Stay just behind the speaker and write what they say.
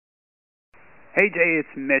Hey Jay, it's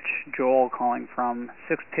Mitch Joel calling from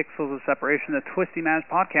 6 Pixels of Separation, the Twisty Match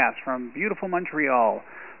podcast from beautiful Montreal.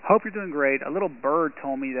 Hope you're doing great. A little bird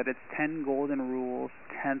told me that it's 10 Golden Rules,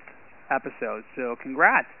 10th episode. So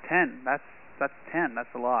congrats, 10. That's 10. That's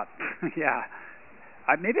a lot. Yeah.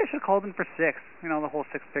 Maybe I should have called in for 6. You know, the whole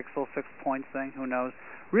 6 pixels, 6 points thing. Who knows?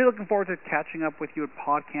 Really looking forward to catching up with you at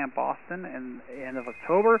PodCamp Boston in the end of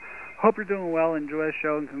October. Hope you're doing well. Enjoy the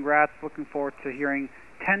show and congrats. Looking forward to hearing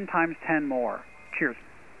 10 times 10 more. Cheers.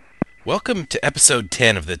 Welcome to episode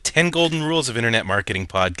 10 of the 10 Golden Rules of Internet Marketing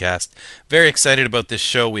podcast. Very excited about this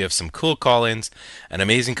show. We have some cool call-ins, an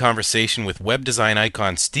amazing conversation with web design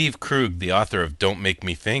icon Steve Krug, the author of Don't Make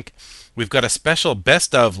Me Think. We've got a special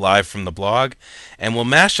best of live from the blog, and we'll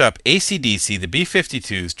mash up AC/DC, the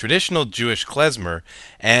B-52s, traditional Jewish klezmer,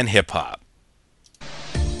 and hip-hop.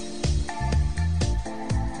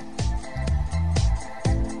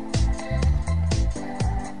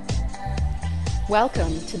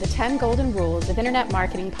 Welcome to the 10 Golden Rules of Internet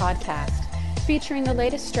Marketing podcast, featuring the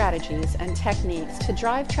latest strategies and techniques to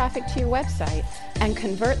drive traffic to your website and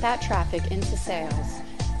convert that traffic into sales.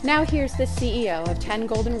 Now here's the CEO of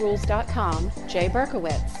 10goldenrules.com, Jay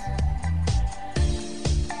Berkowitz.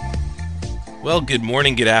 Well, good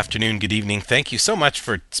morning, good afternoon, good evening. Thank you so much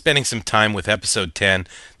for spending some time with episode 10.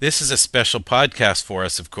 This is a special podcast for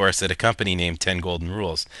us, of course, at a company named 10 Golden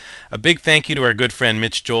Rules. A big thank you to our good friend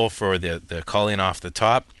Mitch Joel for the call-in off the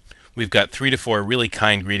top. We've got 3 to 4 really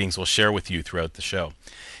kind greetings we'll share with you throughout the show.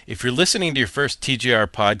 If you're listening to your first TGR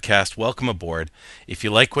podcast, welcome aboard. If you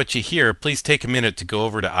like what you hear, please take a minute to go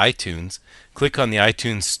over to iTunes, click on the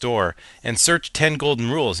iTunes store, and search 10 Golden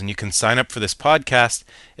Rules, and you can sign up for this podcast.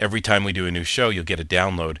 Every time we do a new show, you'll get a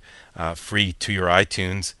download free to your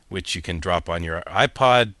iTunes, which you can drop on your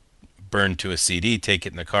iPod, burn to a CD, take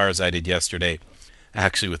it in the car as I did yesterday.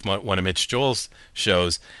 Actually, with one of Mitch Joel's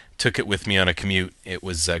shows, took it with me on a commute. It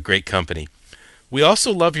was great company. We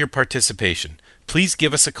also love your participation. Please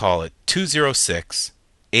give us a call at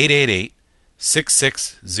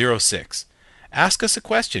 206-888-6606. Ask us a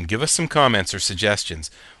question. Give us some comments or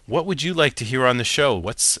suggestions. What would you like to hear on the show?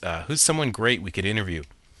 Who's someone great we could interview?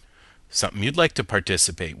 Something you'd like to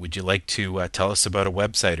participate? Would you like to tell us about a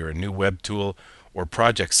website or a new web tool or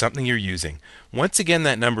project, something you're using? Once again,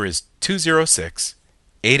 that number is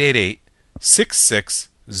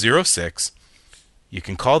 206-888-6606. You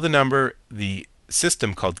can call the number. The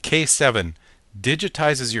system called K7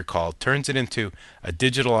 digitizes your call, turns it into a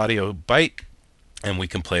digital audio bite, and we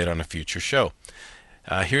can play it on a future show.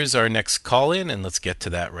 Here's our next call-in, and let's get to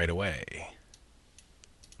that right away.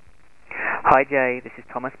 Hi Jay, this is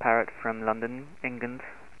Thomas Parrott from London, England.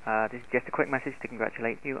 This is just a quick message to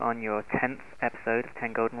congratulate you on your 10th episode of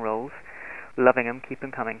 10 Golden Rules. Loving them, keep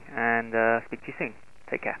them coming, and speak to you soon.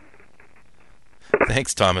 Take care.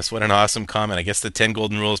 Thanks, Thomas. What an awesome comment. I guess the 10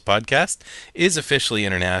 Golden Rules podcast is officially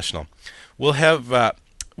international. We have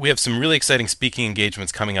some really exciting speaking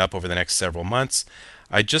engagements coming up over the next several months.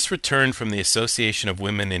 I just returned from the Association of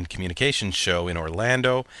Women in Communications show in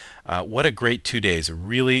Orlando. What a great 2 days. A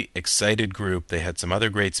really excited group. They had some other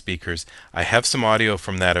great speakers. I have some audio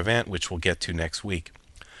from that event, which we'll get to next week.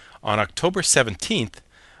 On October 17th,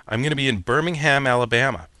 I'm going to be in Birmingham,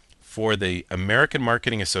 Alabama for the American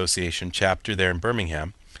Marketing Association chapter there in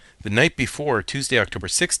Birmingham. The night before, Tuesday, October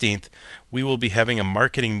 16th, we will be having a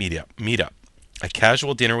marketing meetup, a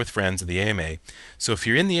casual dinner with friends of the AMA. So if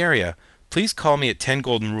you're in the area, please call me at 10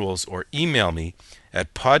 Golden Rules or email me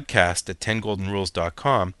at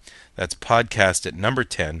podcast@10goldenrules.com. That's podcast at number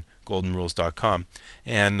 10 goldenrules.com.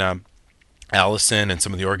 And Allison and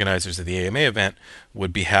some of the organizers of the AMA event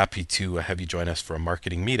would be happy to have you join us for a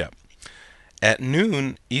marketing meetup. At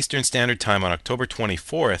noon Eastern Standard Time on October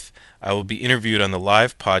 24th, I will be interviewed on the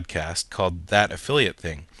live podcast called That Affiliate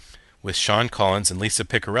Thing with Sean Collins and Lisa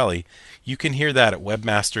Piccarelli. You can hear that at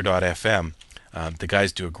webmaster.fm. The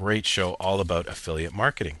guys do a great show all about affiliate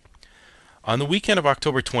marketing. On the weekend of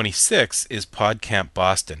October 26th is PodCamp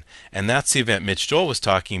Boston, and that's the event Mitch Joel was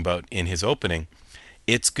talking about in his opening.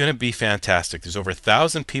 It's going to be fantastic. There's over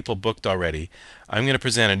 1,000 people booked already. I'm going to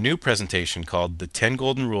present a new presentation called The 10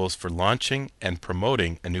 Golden Rules for Launching and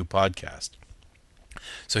Promoting a New Podcast.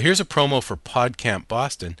 So here's a promo for PodCamp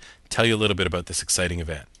Boston. Tell you a little bit about this exciting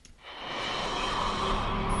event.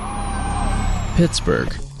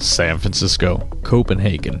 Pittsburgh, San Francisco,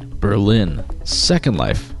 Copenhagen, Berlin, Second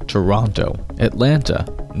Life, Toronto, Atlanta,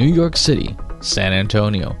 New York City, San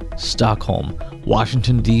Antonio, Stockholm,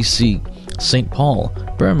 Washington, D.C., St. Paul,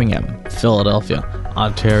 Birmingham, Philadelphia,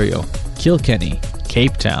 Ontario, Kilkenny,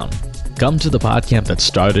 Cape Town, Come to the PodCamp that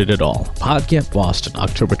started it all. PodCamp Boston,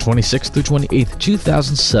 October 26th through 28th,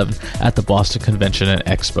 2007 at the Boston Convention and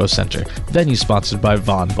Expo Center. Venue sponsored by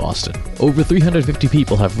Von Boston. Over 350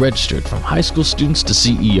 people have registered, from high school students to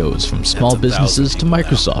CEOs, from small businesses to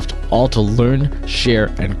Microsoft, all to learn,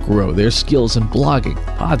 share, and grow their skills in blogging,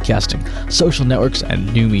 podcasting, social networks,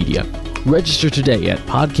 and new media. Register today at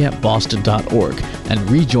podcampboston.org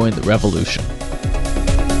and rejoin the revolution.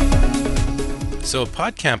 So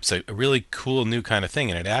PodCamp's a really cool new kind of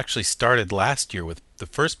thing, and it actually started last year with the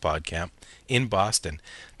first PodCamp in Boston.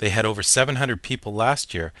 They had over 700 people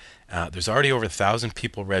last year. There's already over 1,000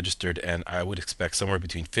 people registered, and I would expect somewhere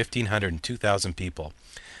between 1,500 and 2,000 people.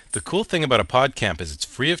 The cool thing about a PodCamp is it's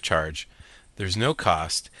free of charge, there's no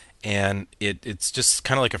cost, and it's just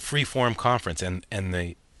kind of like a free-form conference, and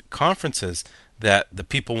the conferences that the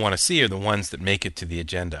people want to see are the ones that make it to the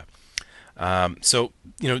agenda. So,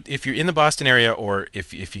 if you're in the Boston area, or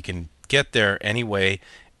if you can get there anyway,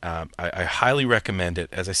 I highly recommend it.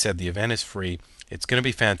 As I said, the event is free. It's going to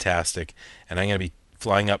be fantastic, and I'm going to be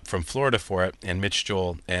flying up from Florida for it, and Mitch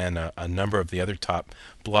Joel and a number of the other top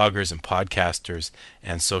bloggers and podcasters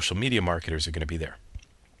and social media marketers are going to be there.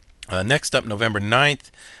 Next up, November 5th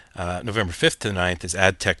to the 9th is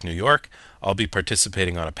AdTech New York. I'll be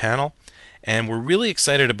participating on a panel. And we're really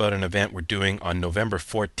excited about an event we're doing on November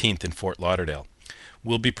 14th in Fort Lauderdale.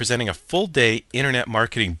 We'll be presenting a full-day Internet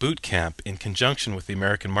Marketing Boot Camp in conjunction with the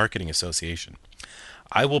American Marketing Association.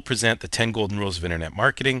 I will present the 10 Golden Rules of Internet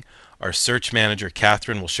Marketing. Our search manager,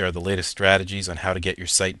 Catherine, will share the latest strategies on how to get your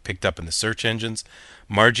site picked up in the search engines.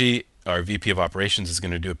 Margie, our VP of Operations, is going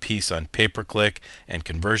to do a piece on pay-per-click and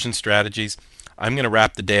conversion strategies. I'm going to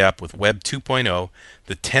wrap the day up with Web 2.0,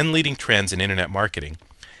 the 10 leading trends in Internet marketing.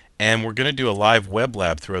 And we're going to do a live web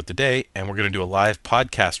lab throughout the day, and we're going to do a live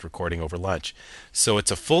podcast recording over lunch. So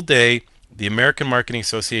it's a full day. The American Marketing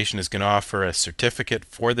Association is going to offer a certificate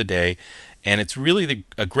for the day, and it's really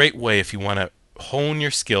a great way if you want to hone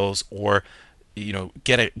your skills or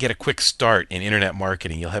get a quick start in internet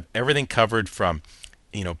marketing. You'll have everything covered from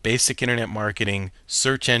basic internet marketing,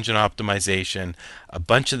 search engine optimization, a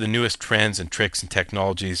bunch of the newest trends and tricks and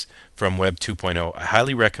technologies from Web 2.0. I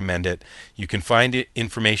highly recommend it. You can find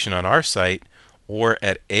information on our site or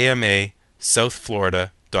at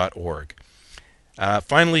amasouthflorida.org.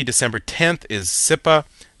 Finally, December 10th is SIPA,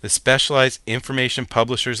 the Specialized Information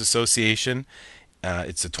Publishers Association.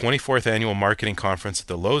 It's the 24th annual marketing conference at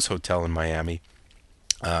the Lowe's Hotel in Miami.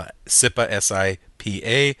 SIPA,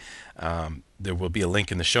 S-I-P-A. There will be a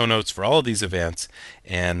link in the show notes for all of these events,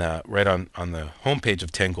 and right on the homepage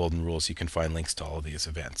of 10 Golden Rules you can find links to all of these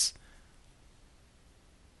events.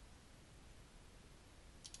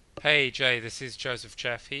 Hey Jay, this is Joseph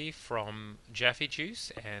Jaffe from Jaffe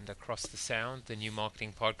Juice and Across the Sound, the new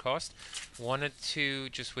marketing podcast. Wanted to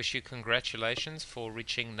just wish you congratulations for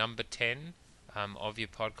reaching number 10 of your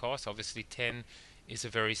podcast. Obviously 10 is a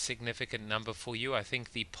very significant number for you. I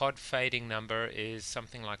think the pod fading number is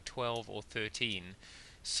something like 12 or 13.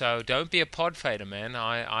 So don't be a pod fader, man.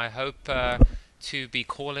 I hope to be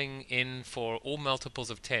calling in for all multiples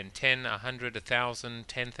of 10, 100, 1,000,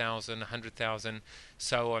 10,000, 100,000,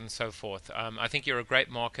 so on and so forth. I think you're a great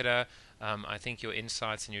marketer. I think your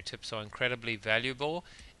insights and your tips are incredibly valuable,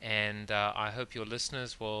 and I hope your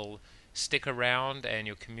listeners will stick around and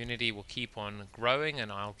your community will keep on growing,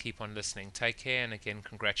 and I'll keep on listening. Take care, and again,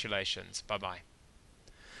 congratulations. Bye-bye.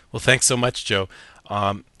 Well, thanks so much, Joe.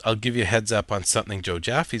 I'll give you a heads up on something Joe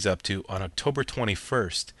Jaffe's up to on October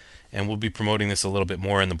 21st, and we'll be promoting this a little bit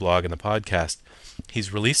more in the blog and the podcast.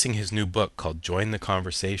 He's releasing his new book called Join the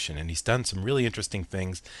Conversation, and he's done some really interesting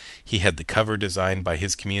things. He had the cover designed by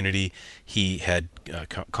his community. He had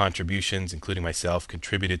contributions, including myself,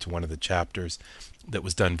 contributed to one of the chapters that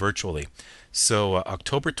was done virtually. So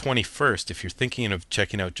October 21st, if you're thinking of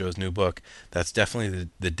checking out Joe's new book, that's definitely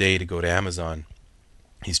the day to go to Amazon.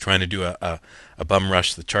 He's trying to do a bum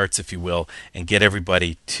rush the charts, if you will, and get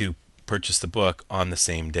everybody to purchase the book on the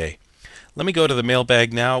same day. Let me go to the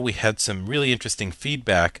mailbag now. We had some really interesting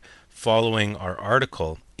feedback following our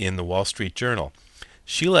article in the Wall Street Journal.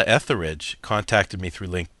 Sheila Etheridge contacted me through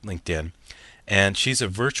LinkedIn, and she's a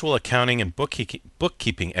virtual accounting and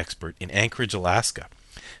bookkeeping expert in Anchorage, Alaska.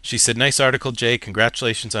 She said, "Nice article, Jay.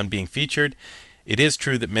 Congratulations on being featured. It is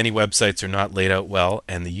true that many websites are not laid out well,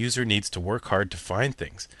 and the user needs to work hard to find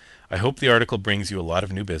things. I hope the article brings you a lot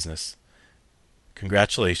of new business.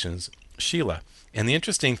 Congratulations, Sheila." And the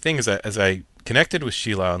interesting thing is that as I connected with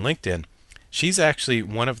Sheila on LinkedIn, she's actually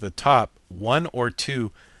one of the top 1 or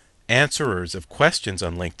 2 answerers of questions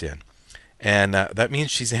on LinkedIn. And that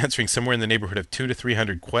means she's answering somewhere in the neighborhood of 200 to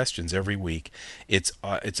 300 questions every week. It's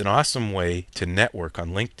an awesome way to network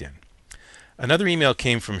on LinkedIn. Another email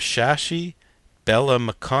came from Shashi Bella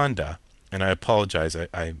Makonda, and I apologize,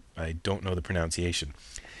 I don't know the pronunciation.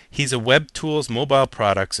 He's a web tools, mobile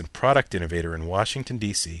products, and product innovator in Washington,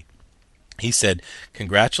 D.C. He said,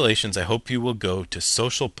 "Congratulations, I hope you will go to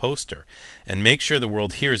Social Poster and make sure the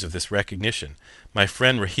world hears of this recognition. My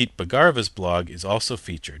friend Rahit Bagarva's blog is also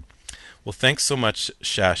featured." Well, thanks so much,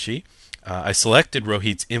 Shashi. I selected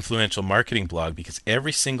Rohit's influential marketing blog because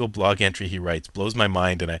every single blog entry he writes blows my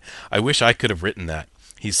mind, and I wish I could have written that.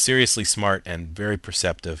 He's seriously smart and very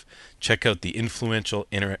perceptive. Check out the influential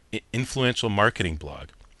marketing blog.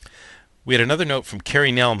 We had another note from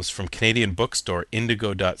Carrie Nelms from Canadian bookstore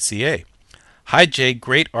indigo.ca. "Hi Jay,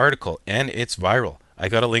 great article, and it's viral. I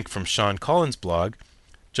got a link from Sean Collins' blog.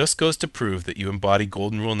 Just goes to prove that you embody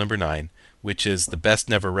golden rule number 9, which is the best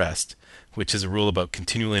never rest, which is a rule about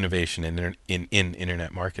continual innovation in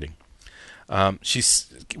internet marketing." She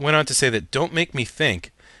went on to say that Don't Make Me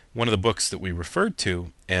Think, one of the books that we referred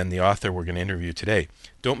to and the author we're going to interview today,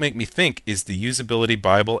 Don't Make Me Think is the usability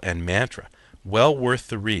Bible and mantra. Well worth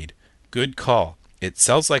the read. Good call. It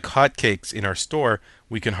sells like hotcakes in our store.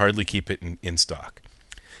 We can hardly keep it in stock.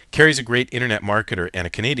 Carrie's a great internet marketer and a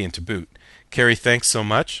Canadian to boot. Carrie, thanks so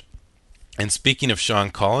much. And speaking of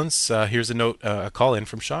Sean Collins, here's a call in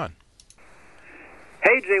from Sean.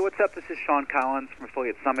 Hey Jay, what's up? This is Sean Collins from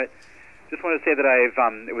Affiliate Summit. Just wanted to say that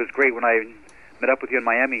it was great when I met up with you in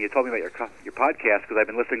Miami. You told me about your podcast because I've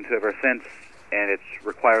been listening to it ever since, and it's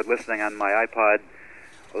required listening on my iPod.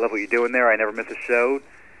 I love what you're doing there. I never miss a show.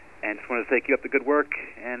 And just wanted to say keep up the good work,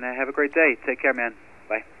 and have a great day. Take care, man.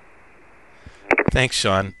 Bye. Thanks,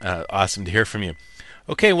 Sean. Awesome to hear from you.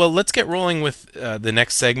 Okay, well, let's get rolling with the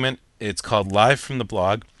next segment. It's called Live from the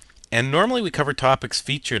Blog. And normally we cover topics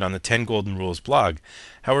featured on the 10 Golden Rules blog.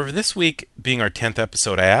 However, this week, being our 10th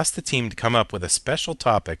episode, I asked the team to come up with a special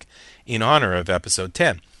topic in honor of episode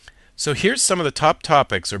 10. So here's some of the top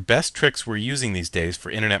topics or best tricks we're using these days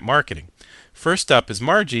for internet marketing. First up is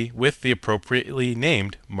Margie with the appropriately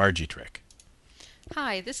named Margie trick.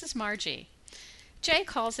 Hi, this is Margie. Jay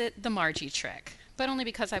calls it the Margie trick, but only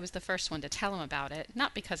because I was the first one to tell him about it,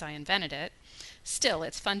 not because I invented it. Still,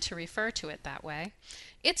 it's fun to refer to it that way.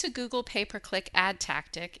 It's a Google pay-per-click ad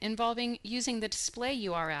tactic involving using the display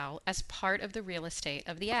URL as part of the real estate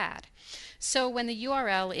of the ad. So when the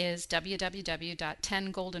URL is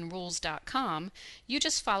www.10goldenrules.com, you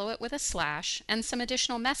just follow it with a slash and some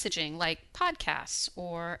additional messaging like podcasts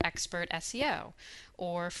or expert SEO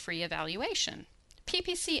or free evaluation.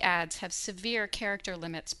 PPC ads have severe character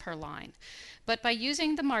limits per line, but by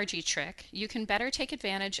using the Margie trick, you can better take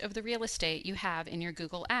advantage of the real estate you have in your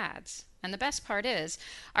Google ads. And the best part is,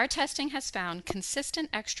 our testing has found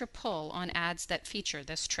consistent extra pull on ads that feature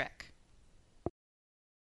this trick.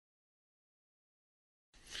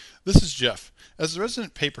 This is Jeff. As the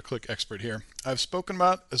resident pay-per-click expert here, I've spoken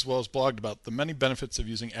about as well as blogged about the many benefits of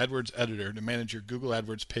using AdWords Editor to manage your Google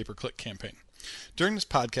AdWords pay-per-click campaign. During this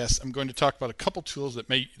podcast, I'm going to talk about a couple tools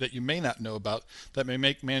that you may not know about that may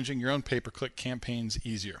make managing your own pay-per-click campaigns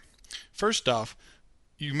easier. First off,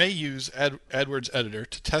 you may use AdWords Editor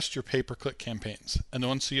to test your pay-per-click campaigns, and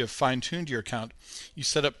once you have fine-tuned your account, you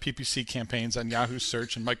set up PPC campaigns on Yahoo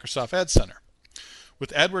Search and Microsoft Ad Center.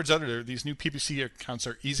 With AdWords Editor, these new PPC accounts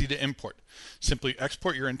are easy to import. Simply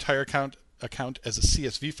export your entire account as a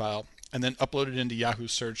CSV file and then upload it into Yahoo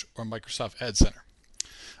Search or Microsoft Ad Center.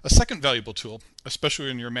 A second valuable tool, especially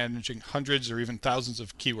when you're managing hundreds or even thousands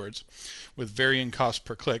of keywords with varying costs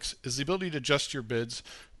per clicks, is the ability to adjust your bids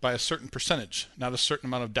by a certain percentage, not a certain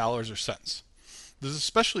amount of dollars or cents. This is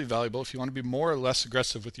especially valuable if you want to be more or less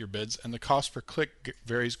aggressive with your bids and the cost per click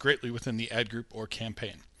varies greatly within the ad group or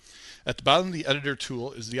campaign. At the bottom of the editor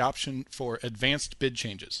tool is the option for advanced bid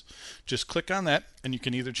changes. Just click on that and you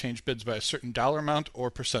can either change bids by a certain dollar amount or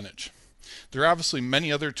percentage. There are obviously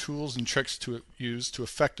many other tools and tricks to use to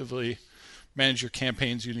effectively manage your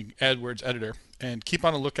campaigns using AdWords Editor, and keep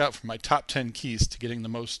on the lookout for my top 10 keys to getting the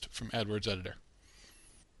most from AdWords Editor.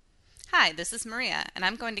 Hi, this is Maria, and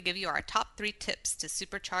I'm going to give you our top 3 tips to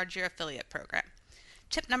supercharge your affiliate program.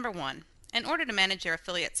 Tip number 1. In order to manage your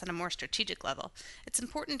affiliates on a more strategic level, it's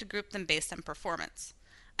important to group them based on performance.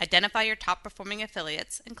 Identify your top performing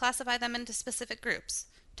affiliates and classify them into specific groups.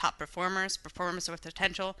 Top performers, performers with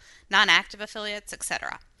potential, non-active affiliates,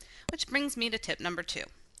 etc. Which brings me to tip number 2.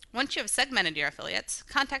 Once you have segmented your affiliates,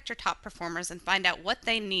 contact your top performers and find out what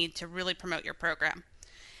they need to really promote your program.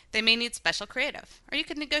 They may need special creative, or you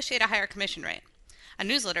could negotiate a higher commission rate. A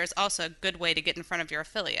newsletter is also a good way to get in front of your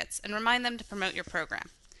affiliates and remind them to promote your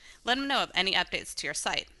program. Let them know of any updates to your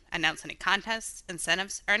site, announce any contests,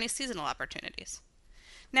 incentives, or any seasonal opportunities.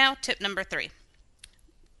 Now, tip number 3.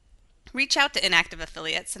 Reach out to inactive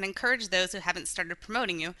affiliates and encourage those who haven't started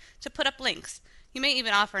promoting you to put up links. You may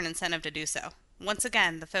even offer an incentive to do so. Once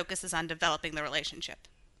again, the focus is on developing the relationship.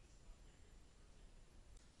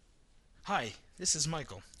 Hi, this is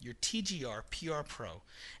Michael, your TGR PR Pro,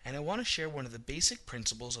 and I want to share one of the basic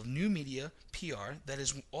principles of new media PR that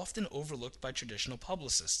is often overlooked by traditional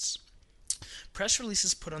publicists. Press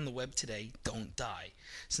releases put on the web today don't die.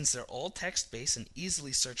 Since they're all text-based and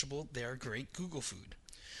easily searchable, they are great Google food.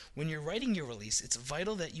 When you're writing your release, it's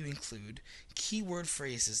vital that you include keyword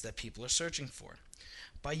phrases that people are searching for.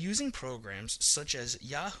 By using programs such as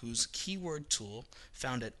Yahoo's keyword tool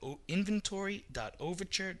found at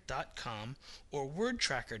inventory.overture.com or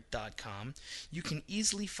wordtracker.com, you can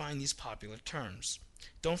easily find these popular terms.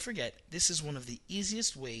 Don't forget, this is one of the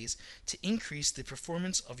easiest ways to increase the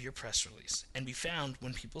performance of your press release and be found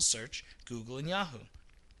when people search Google and Yahoo.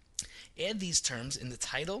 Add these terms in the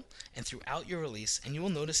title and throughout your release, and you will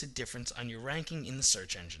notice a difference on your ranking in the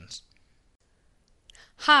search engines.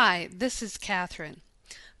 Hi, this is Catherine.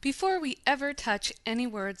 Before we ever touch any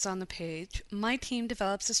words on the page, my team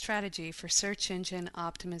develops a strategy for search engine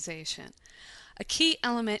optimization. A key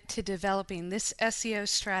element to developing this SEO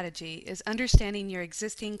strategy is understanding your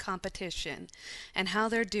existing competition and how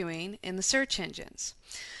they're doing in the search engines.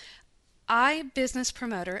 iBusiness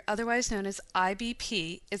Promoter, otherwise known as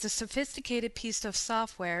IBP, is a sophisticated piece of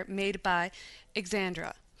software made by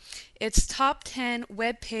Xandra. Its top 10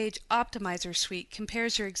 web page optimizer suite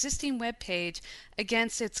compares your existing web page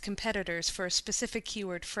against its competitors for a specific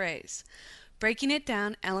keyword phrase. Breaking it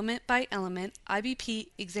down element by element, IBP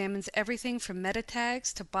examines everything from meta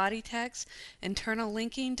tags to body text, internal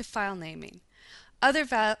linking to file naming. Other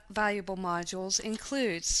valuable modules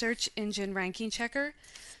include Search Engine Ranking Checker,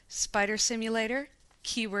 Spider Simulator,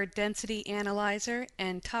 Keyword Density Analyzer,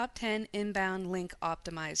 and Top 10 Inbound Link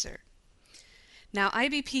Optimizer. Now,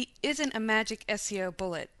 IBP isn't a magic SEO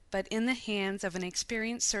bullet, but in the hands of an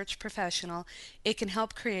experienced search professional, it can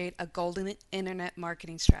help create a golden internet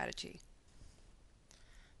marketing strategy.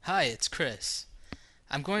 Hi, it's Chris.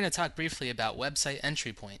 I'm going to talk briefly about website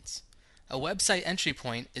entry points. A website entry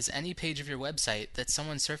point is any page of your website that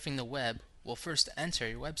someone surfing the web will first enter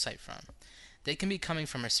your website from. They can be coming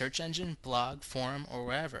from a search engine, blog, forum, or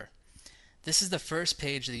wherever. This is the first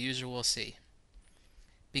page the user will see.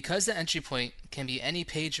 Because the entry point can be any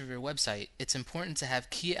page of your website, it's important to have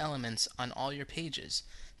key elements on all your pages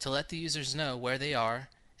to let the users know where they are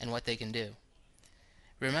and what they can do.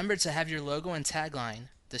 Remember to have your logo and tagline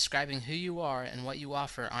describing who you are and what you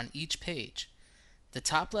offer on each page. The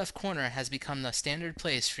top left corner has become the standard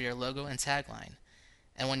place for your logo and tagline,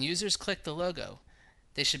 and when users click the logo,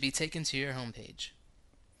 they should be taken to your homepage.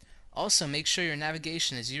 Also, make sure your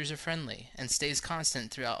navigation is user-friendly and stays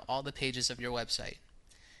constant throughout all the pages of your website.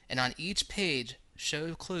 And on each page,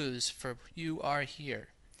 show clues for "you are here,"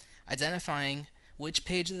 identifying which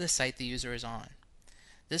page of the site the user is on.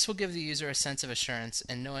 This will give the user a sense of assurance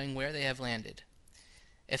in knowing where they have landed.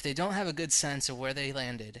 If they don't have a good sense of where they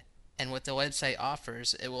landed and what the website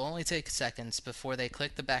offers, it will only take seconds before they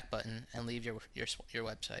click the back button and leave your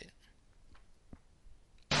website.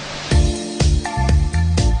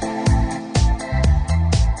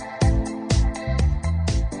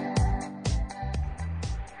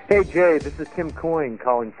 Hey Jay, this is Tim Coyne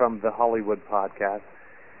calling from the Hollywood Podcast.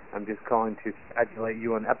 I'm just calling to congratulate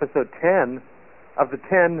you on episode 10 of the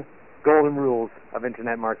 10 Golden Rules of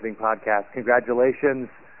Internet Marketing Podcast. Congratulations.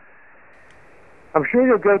 I'm sure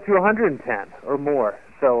you'll go to 110 or more.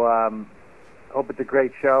 So hope it's a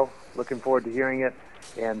great show. Looking forward to hearing it.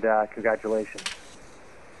 And congratulations.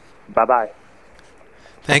 Bye-bye.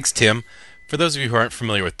 Thanks, Tim. For those of you who aren't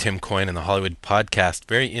familiar with Tim Coyne and the Hollywood Podcast,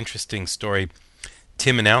 very interesting story.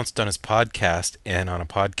 Tim announced on his podcast and on a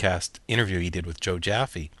podcast interview he did with Joe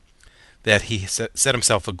Jaffe that he set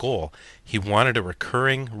himself a goal. He wanted a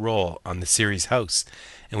recurring role on the series House.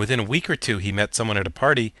 And within a week or two, he met someone at a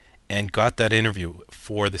party and got that interview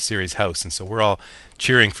for the series House. And so we're all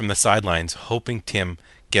cheering from the sidelines, hoping Tim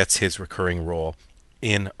gets his recurring role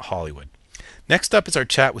in Hollywood. Next up is our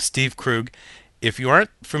chat with Steve Krug. If you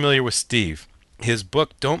aren't familiar with Steve, his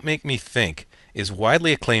book, Don't Make Me Think, is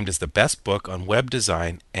widely acclaimed as the best book on web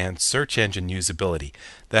design and search engine usability.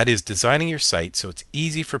 That is, designing your site so it's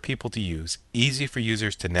easy for people to use, easy for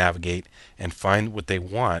users to navigate and find what they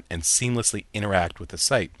want and seamlessly interact with the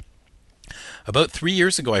site. About 3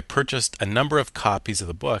 years ago, I purchased a number of copies of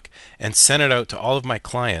the book and sent it out to all of my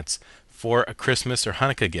clients for a Christmas or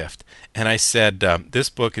Hanukkah gift. And I said, this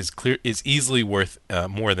book is easily worth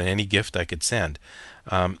more than any gift I could send.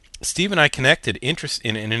 Steve and I connected in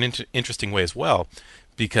an interesting way as well,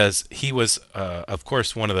 because he was, of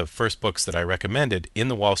course, one of the first books that I recommended in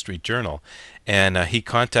the Wall Street Journal, and he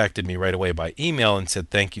contacted me right away by email and said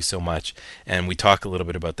thank you so much, and we talked a little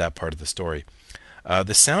bit about that part of the story.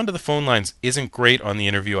 The sound of the phone lines isn't great on the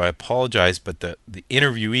interview. I apologize, but the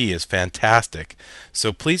interviewee is fantastic.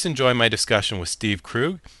 So please enjoy my discussion with Steve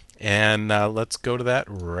Krug, and let's go to that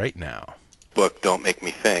right now. Book, Don't Make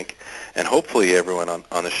Me Think, and hopefully everyone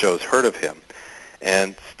on the show has heard of him.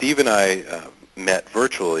 And Steve and I met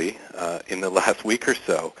virtually in the last week or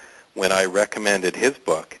so when I recommended his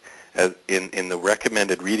book as in the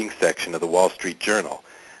recommended reading section of the Wall Street Journal.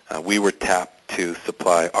 We were tapped to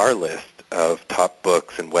supply our list of top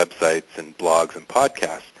books and websites and blogs and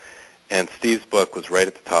podcasts, and Steve's book was right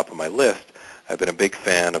at the top of my list. I've been a big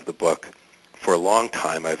fan of the book for a long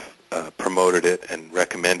time. I've promoted it and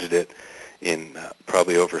recommended it in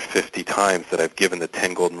probably over 50 times that I've given the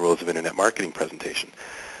 10 Golden Rules of Internet Marketing presentation.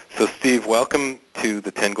 So Steve, welcome to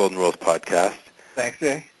the 10 Golden Rules podcast. Thanks,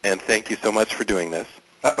 Jay. And thank you so much for doing this.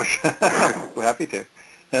 We're happy to.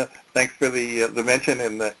 Thanks for the mention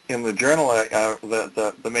in the journal.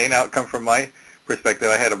 The main outcome from my perspective,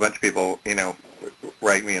 I had a bunch of people,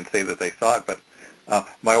 write me and say that they saw it, but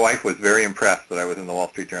my wife was very impressed that I was in the Wall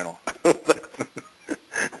Street Journal.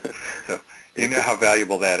 So you know how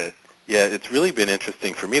valuable that is. Yeah, it's really been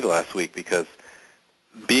interesting for me the last week because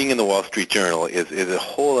being in the Wall Street Journal is a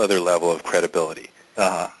whole other level of credibility.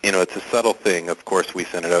 It's a subtle thing. Of course, we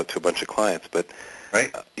send it out to a bunch of clients, but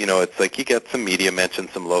right. It's like you get some media mention,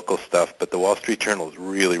 some local stuff, but the Wall Street Journal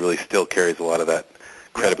really, really still carries a lot of that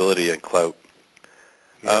credibility and clout.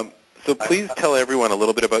 Yeah. So please tell everyone a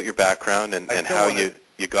little bit about your background and how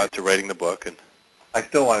you got to writing the book. And I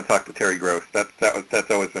still want to talk to Terry Gross.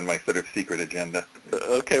 That's always been my sort of secret agenda.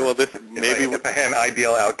 Okay, well, if I had an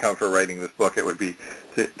ideal outcome for writing this book, it would be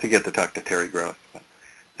to get to talk to Terry Gross.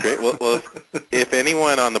 Great. Well, if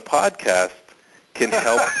anyone on the podcast can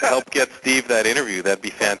help get Steve that interview, that'd be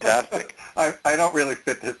fantastic. I don't really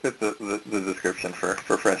fit the description for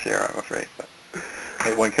Fresh Air, I'm afraid.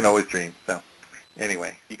 But one can always dream. So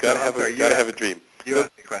anyway, you gotta have a dream. You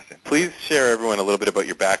asked me a question. Please share everyone a little bit about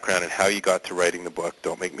your background and how you got to writing the book.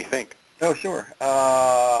 Don't Make Me Think. Oh, sure.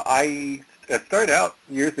 I started out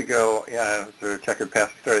years ago. Sort of checkered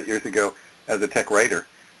past. Started years ago as a tech writer,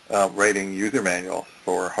 writing user manuals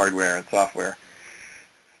for hardware and software.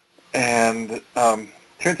 And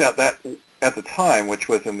turns out that at the time, which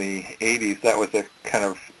was in the 80s, that was a kind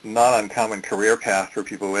of not uncommon career path for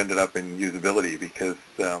people who ended up in usability because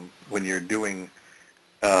when you're doing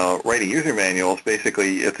writing user manuals,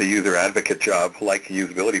 basically it's a user advocate job like a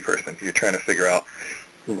usability person. You're trying to figure out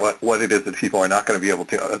what it is that people are not going to be able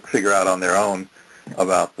to figure out on their own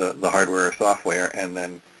about the hardware or software and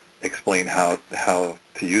then explain how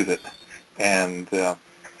to use it. And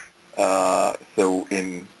so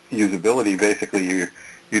in usability, basically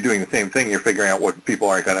you're doing the same thing. You're figuring out what people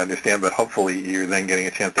aren't going to understand, but hopefully you're then getting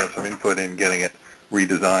a chance to have some input in getting it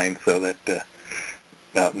redesigned so that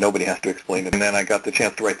nobody has to explain it. And then I got the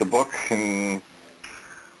chance to write the book in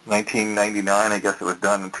 1999. I guess it was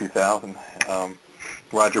done in 2000.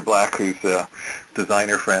 Roger Black, who's a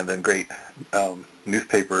designer friend and great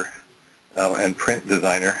newspaper and print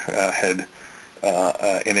designer, had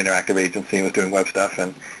an interactive agency and was doing web stuff,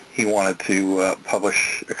 and he wanted to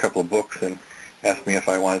publish a couple of books and asked me if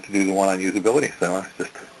I wanted to do the one on usability. So I was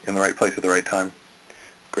just in the right place at the right time.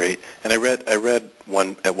 Great. And I read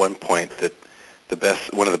at one point that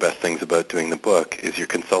one of the best things about doing the book is your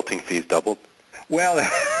consulting fees doubled. Well,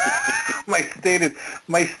 my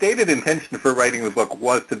stated intention for writing the book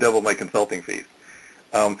was to double my consulting fees.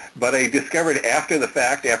 But I discovered after the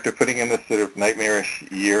fact, after putting in this sort of nightmarish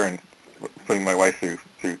year and putting my wife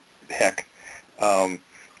through heck,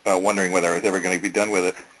 wondering whether I was ever going to be done with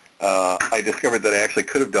it, I discovered that I actually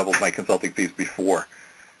could have doubled my consulting fees before.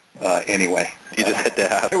 Anyway, you just had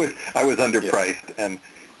to ask. I was underpriced, and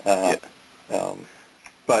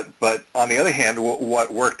but on the other hand,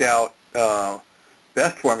 what worked out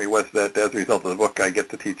best for me was that as a result of the book, I get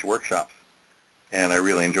to teach workshops, and I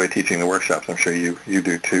really enjoy teaching the workshops. I'm sure you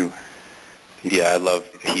do too. Yeah, I love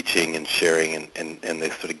teaching and sharing and the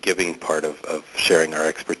sort of giving part of sharing our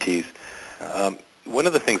expertise. One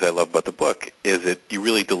of the things I love about the book is that you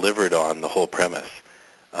really delivered on the whole premise.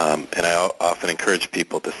 And I often encourage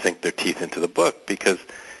people to sink their teeth into the book because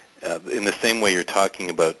in the same way you're talking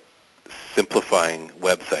about simplifying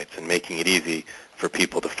websites and making it easy for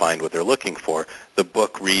people to find what they're looking for, the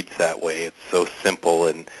book reads that way. It's so simple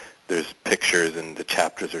and there's pictures and the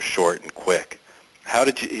chapters are short and quick. How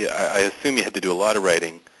did you, I assume you had to do a lot of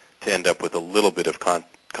writing to end up with a little bit of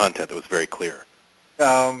content that was very clear.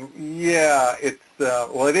 Yeah,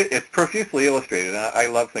 it's profusely illustrated. I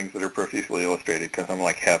love things that are profusely illustrated because I'm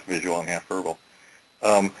like half visual and half verbal.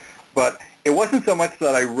 But it wasn't so much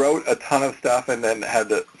that I wrote a ton of stuff and then had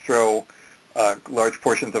to throw large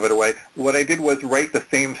portions of it away. What I did was write the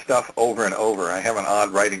same stuff over and over. I have an odd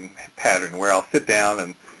writing pattern where I'll sit down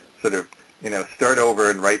and sort of, start over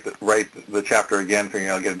and write the chapter again, figuring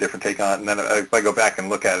I'll get a different take on it. And then if I go back and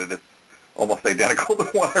look at it, it's almost identical to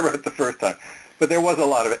what I wrote the first time. But there was a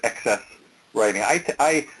lot of excess writing.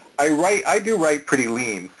 I do write pretty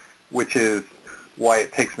lean, which is why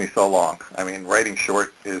it takes me so long. I mean, writing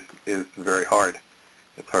short is very hard.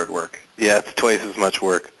 It's hard work. Yeah, it's twice as much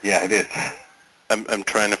work. Yeah, it is. I'm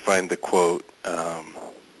trying to find the quote.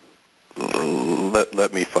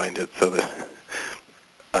 Let me find it so that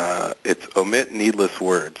it's omit needless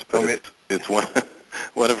words, but it's one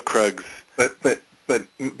of Krug's.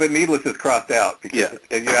 But needless is crossed out because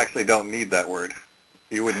you actually don't need that word.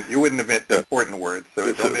 You wouldn't omit important words, so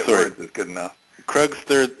omit words is good enough. Krug's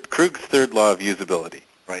third law of usability.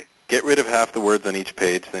 Right. Get rid of half the words on each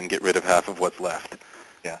page, then get rid of half of what's left.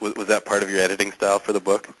 Yeah. Was that part of your editing style for the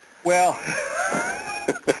book? Well,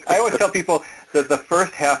 I always tell people that the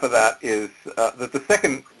first half of that is that the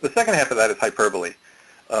second half of that is hyperbole.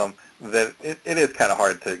 That it is kind of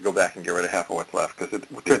hard to go back and get rid of half of what's left because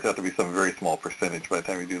it turns out to be some very small percentage by the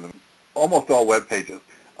time you do them. Almost all web pages,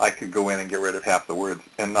 I could go in and get rid of half the words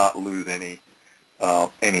and not lose any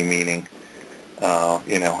meaning.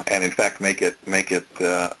 And in fact make it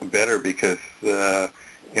better because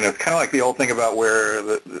it's kind of like the old thing about where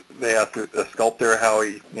they asked a sculptor how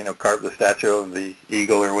he carved the statue of the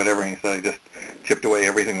eagle or whatever, and he said he just chipped away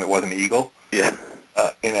everything that wasn't eagle. Yeah.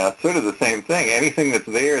 Sort of the same thing. Anything that's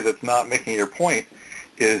there that's not making your point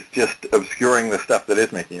is just obscuring the stuff that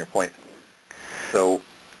is making your point. So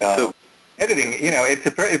editing,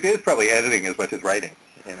 it is probably editing as much as writing.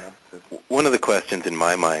 One of the questions in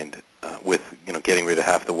my mind with getting rid of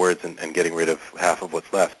half the words and getting rid of half of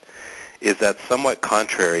what's left is that somewhat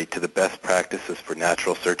contrary to the best practices for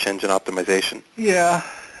natural search engine optimization. Yeah.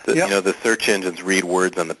 The search engines read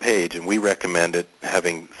words on the page, and we recommend it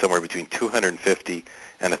having somewhere between 250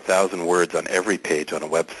 and 1,000 words on every page on a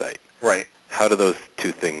website. Right. How do those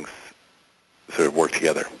two things sort of work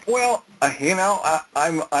together? Well,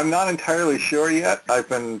 I'm not entirely sure yet. I've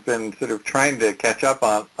been sort of trying to catch up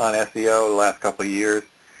on SEO the last couple of years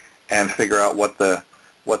and figure out what the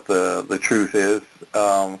truth is.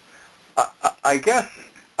 I guess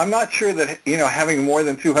I'm not sure that having more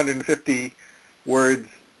than 250 words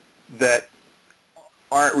that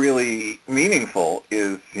aren't really meaningful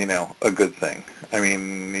is a good thing. I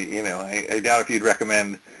mean, I doubt if you'd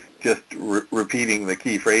recommend just repeating the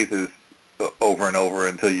key phrases over and over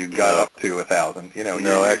until you got up to 1,000.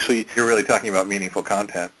 Actually, you're really talking about meaningful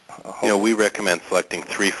content. We recommend selecting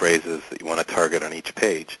 3 phrases that you want to target on each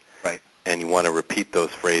page. Right. And you want to repeat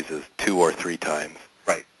those phrases 2 or 3 times.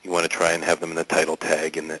 Right. You want to try and have them in the title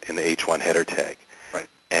tag, in the H1 header tag. Right.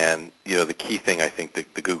 And the key thing I think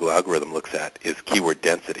that the Google algorithm looks at is keyword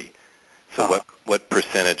density. So what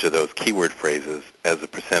percentage of those keyword phrases as a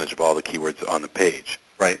percentage of all the keywords on the page?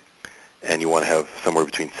 Right. And you want to have somewhere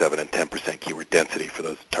between 7 and 10% keyword density for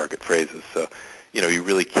those target phrases. So, you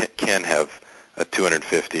really can have a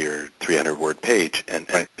 250 or 300 word page and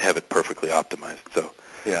have it perfectly optimized. So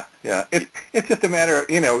yeah. It's just a matter of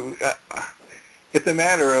it's a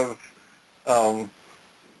matter of even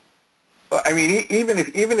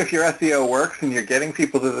if your SEO works and you're getting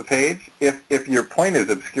people to the page, if your point is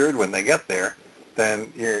obscured when they get there,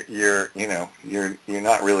 then you're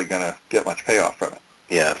not really going to get much payoff from it.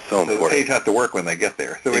 Yeah, so important. The page has to work when they get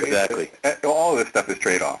there. So exactly. All of this stuff is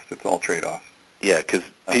trade-offs. It's all trade-offs. Yeah, because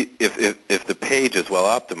if the page is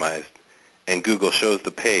well optimized and Google shows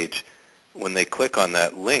the page, when they click on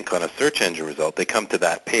that link on a search engine result, they come to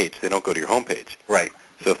that page. They don't go to your home page. Right.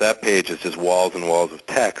 So if that page is just walls and walls of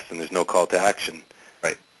text and there's no call to action,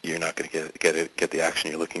 right, you're not going to get the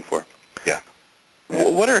action you're looking for. Yeah.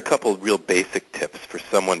 What are a couple of real basic tips for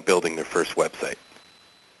someone building their first website?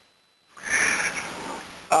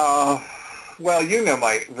 Well,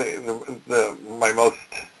 my most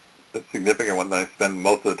significant one that I spend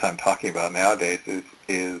most of the time talking about nowadays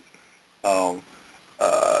is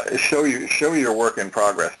show your work in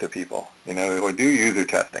progress to people. Or do user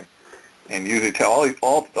testing. And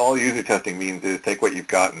all user testing means is take what you've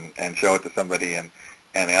gotten and show it to somebody and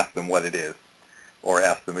ask them what it is, or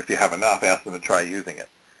ask them if you have enough, ask them to try using it,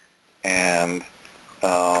 and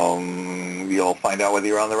you'll find out whether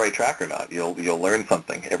you're on the right track or not. You'll learn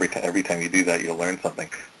something every time you do that. You'll learn something.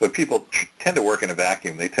 But people tend to work in a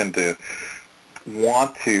vacuum. They tend to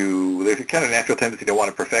there's a kind of natural tendency to want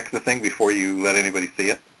to perfect the thing before you let anybody see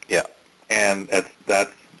it. Yeah. And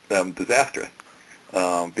that's disastrous,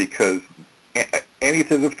 because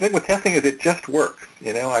the thing with testing is it just works.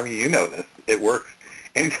 I mean, you know this. It works.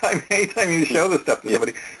 Anytime you show this stuff to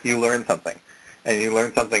somebody, you learn something. And you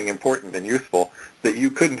learn something important and useful that you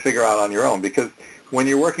couldn't figure out on your own, because when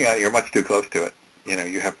you're working on it, you're much too close to it.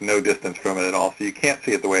 You have no distance from it at all, so you can't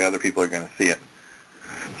see it the way other people are going to see it.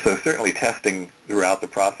 So certainly testing throughout the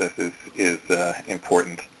process is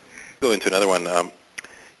important. Go into another one.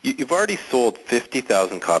 You've already sold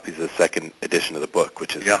 50,000 copies of the second edition of the book,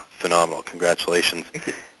 which is phenomenal. Congratulations. Thank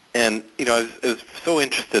you. And, I was so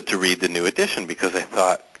interested to read the new edition because I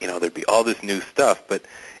thought, there'd be all this new stuff, but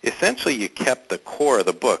essentially you kept the core of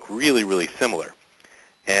the book really, really similar.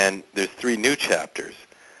 And there's 3 new chapters.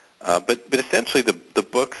 But essentially the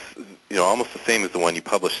book's, almost the same as the one you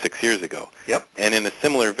published 6 years ago. Yep. And in a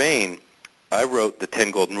similar vein, I wrote the 10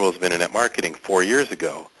 Golden Rules of Internet Marketing 4 years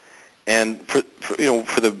ago. And for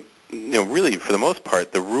the most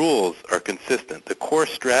part, the rules are consistent. The core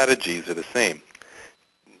strategies are the same.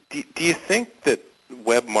 Do you think that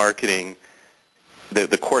web marketing,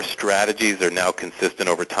 the core strategies are now consistent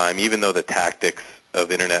over time, even though the tactics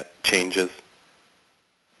of Internet changes?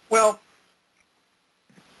 Well,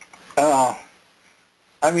 I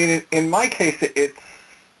mean, in my case, it's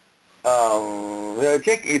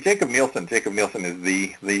Jacob Nielsen. Jacob Nielsen is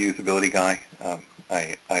the usability guy.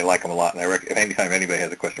 I like him a lot, and anytime anybody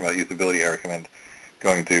has a question about usability, I recommend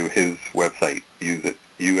going to his website,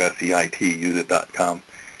 usit.com,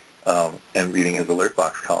 and reading his alert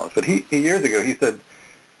box columns. But he years ago, he said,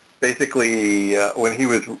 basically, when he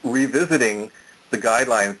was revisiting the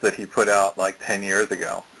guidelines that he put out like 10 years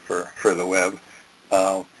ago for the web,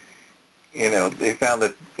 they found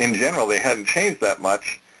that in general they hadn't changed that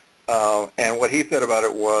much. And what he said about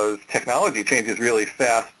it was technology changes really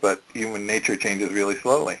fast, but human nature changes really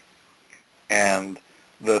slowly. And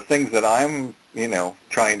the things that I'm,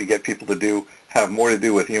 trying to get people to do have more to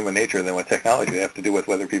do with human nature than with technology. They have to do with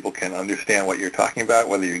whether people can understand what you're talking about,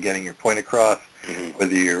 whether you're getting your point across,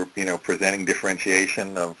 whether you're, presenting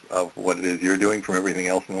differentiation of what it is you're doing from everything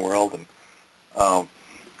else in the world. And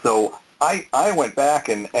so I went back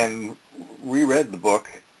and reread the book,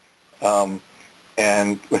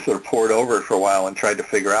 and was sort of poured over it for a while and tried to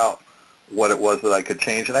figure out what it was that I could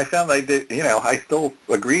change. And I found I did, I still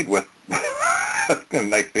agreed with, a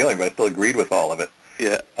nice feeling, but I still agreed with all of it.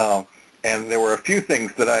 Yeah. And there were a few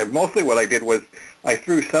things that mostly what I did was I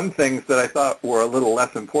threw some things that I thought were a little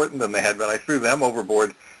less important than they had been. I threw them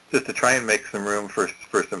overboard just to try and make some room for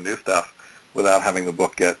some new stuff without having the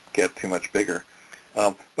book get too much bigger.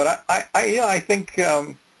 But I think,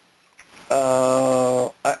 I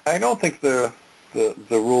don't think the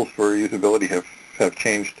rules for usability have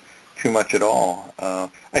changed too much at all.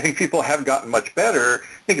 I think people have gotten much better.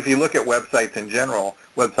 I think if you look at websites in general,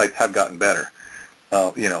 websites have gotten better.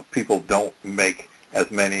 People don't make as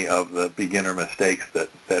many of the beginner mistakes that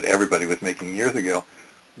everybody was making years ago.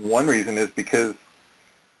 One reason is because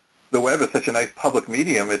the web is such a nice public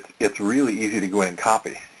medium. It's really easy to go in and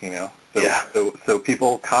copy. So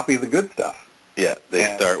people copy the good stuff. Yeah,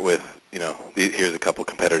 they start with, here's a couple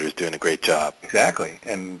competitors doing a great job. Exactly,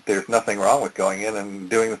 and there's nothing wrong with going in and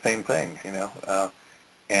doing the same thing,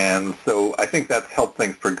 and so I think that's helped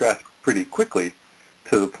things progress pretty quickly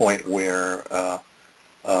to the point where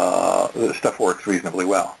the stuff works reasonably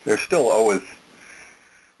well. There's still always,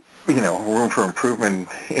 room for improvement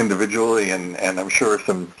individually, and I'm sure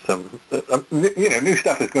some new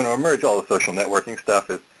stuff is going to emerge. All the social networking stuff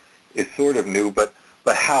is sort of new, but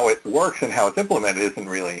how it works and how it's implemented isn't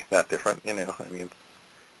really that different.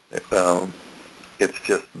 It's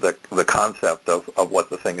just the concept of what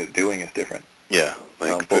the thing is doing is different. Yeah,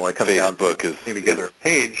 but when it comes down to Facebook putting together a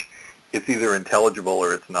page, it's either intelligible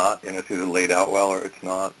or it's not, and it's either laid out well or it's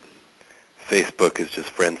not. Facebook is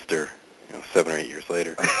just Friendster, 7 or 8 years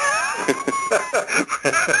later.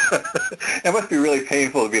 It must be really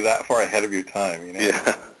painful to be that far ahead of your time. Yeah,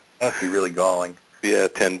 that must be really galling. Yeah,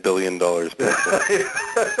 $10 billion.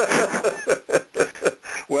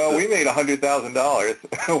 Well, we made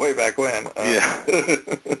 $100,000 way back when.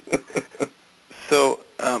 So,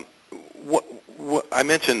 what I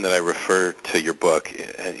mentioned that I refer to your book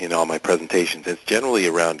in all my presentations. It's generally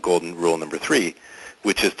around golden rule number 3,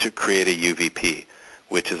 which is to create a UVP,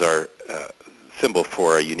 which is our symbol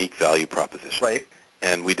for a unique value proposition. Right.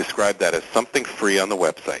 And we describe that as something free on the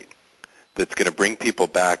website that's going to bring people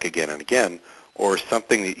back again and again, or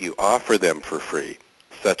something that you offer them for free,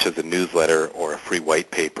 such as a newsletter or a free white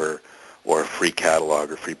paper or a free catalog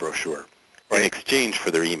or free brochure, in exchange for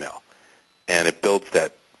their email. And it builds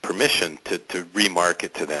that permission to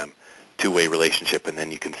remarket to them, two-way relationship, and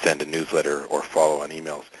then you can send a newsletter or follow on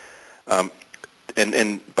emails.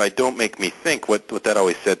 And by don't make me think, what that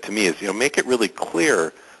always said to me is, make it really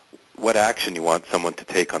clear what action you want someone to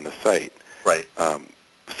take on the site. Right.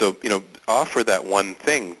 So, offer that one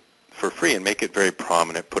thing for free and make it very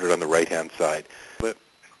prominent, put it on the right-hand side.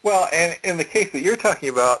 Well, and in the case that you're talking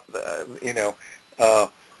about,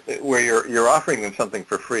 where you're offering them something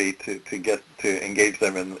for free to engage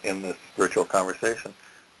them in this virtual conversation.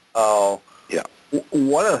 Yeah.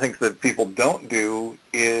 One of the things that people don't do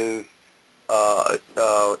is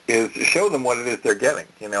show them what it is they're getting.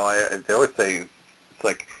 I always say it's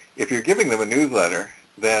like if you're giving them a newsletter,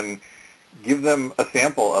 then give them a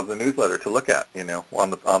sample of the newsletter to look at.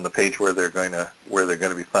 On the page where they're going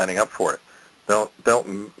to be signing up for it. Don't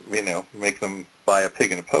make them buy a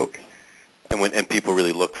pig in a poke. And people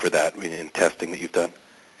really look for that in testing that you've done.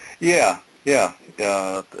 Yeah.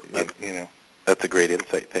 That's a great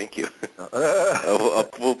insight. Thank you.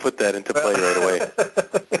 We'll put that into play right away.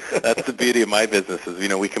 That's the beauty of my business is,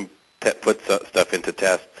 we can put stuff into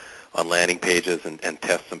test on landing pages and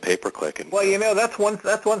test some pay-per-click. Well, that's one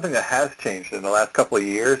thing that has changed in the last couple of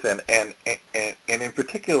years, and in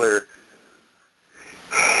particular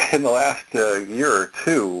in the last year or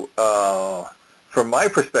two. From my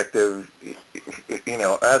perspective,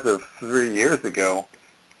 as of 3 years ago,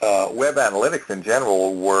 web analytics in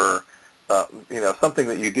general were something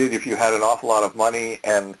that you did if you had an awful lot of money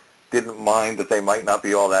and didn't mind that they might not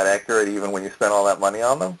be all that accurate even when you spent all that money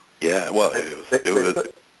on them. Yeah, well, it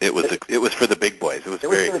was for the big boys. It was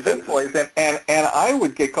very for the big boys, and I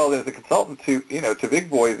would get called in as a consultant to big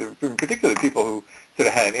boys, in particular people who sort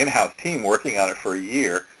of had an in-house team working on it for a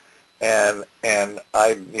year, and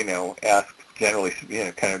I ask generally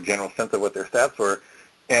kind of general sense of what their stats were,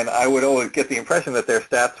 and I would always get the impression that their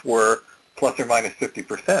stats were plus or minus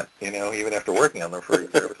 50%, even after working on them for a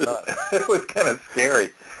year. It was not. It was kind of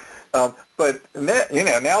scary. But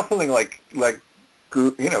now something like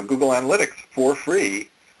Google Analytics for free,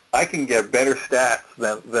 I can get better stats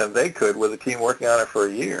than they could with a team working on it for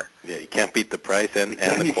a year. Yeah, you can't beat the price and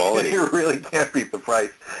the quality. You really can't beat the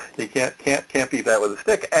price. You can't beat that with a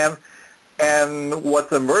stick. And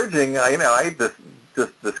what's emerging, I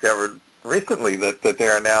just discovered recently that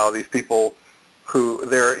there are now these people who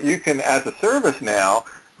you can, as a service now,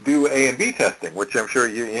 do A and B testing, which I'm sure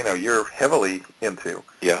you're heavily into.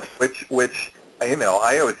 Yes. Which I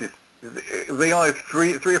always just, they only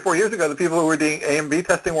 3 or 4 years ago, the people who were doing A and B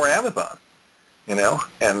testing were Amazon, and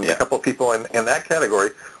a couple of people in that category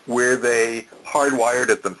where they hardwired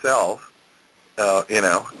it themselves,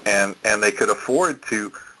 and they could afford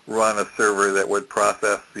to run a server that would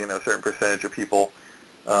process a certain percentage of people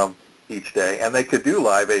each day, and they could do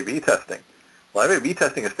live A/B testing. Live A/B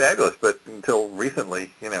testing is fabulous, but until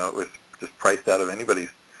recently, it was just priced out of anybody's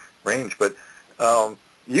range. But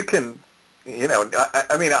you can,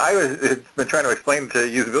 I've been trying to explain to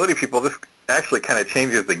usability people, this actually kind of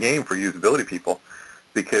changes the game for usability people,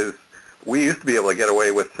 because we used to be able to get away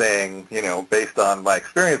with saying, based on my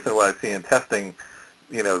experience and what I see in testing,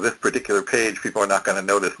 this particular page, people are not going to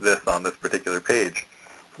notice this on this particular page.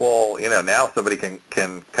 Well, now somebody can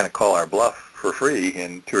kind of call our bluff for free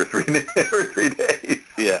in 2 or 3 days.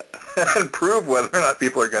 Yeah. And prove whether or not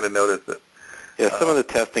people are going to notice it. Yeah, some of the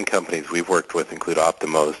testing companies we've worked with include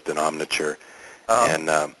Optimost and Omniture, and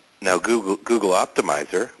now Google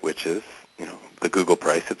Optimizer, which is the Google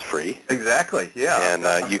price. It's free. Exactly. Yeah. And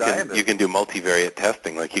you can do multivariate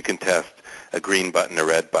testing. Like you can test a green button, a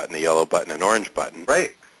red button, a yellow button, an orange button.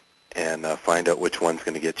 Right. And find out which one's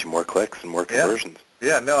going to get you more clicks and more conversions.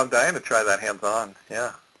 Yeah. No, I'm dying to try that hands-on.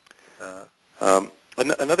 Yeah.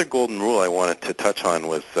 Another golden rule I wanted to touch on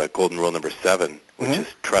was golden rule number 7, which is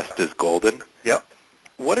trust is golden. Yep.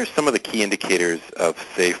 What are some of the key indicators of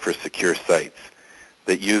safe or secure sites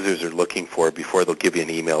that users are looking for before they'll give you an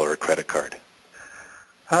email or a credit card?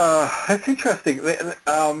 That's interesting.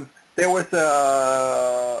 There was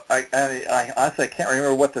I honestly can't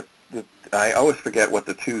remember what I always forget what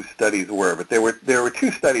the 2 studies were, but there were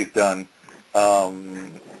 2 studies done,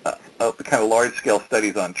 kind of large-scale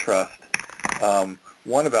studies on trust.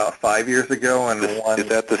 One about 5 years ago, and one... Is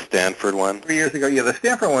that the Stanford one? 3 years ago. Yeah, the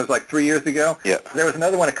Stanford one was like 3 years ago. Yeah. There was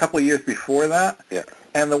another one a couple of years before that. Yeah.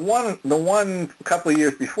 And the one a couple of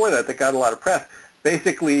years before that got a lot of press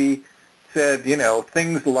basically said,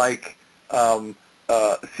 things like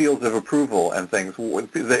seals of approval and things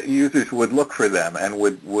that users would look for them and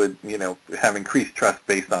would have increased trust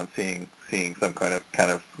based on seeing some kind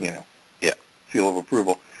of seal of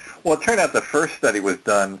approval. Well, it turned out the first study was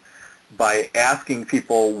done by asking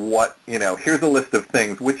people here's a list of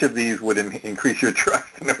things, which of these would increase your trust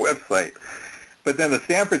in a website. But then the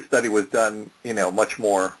Stanford study was done, much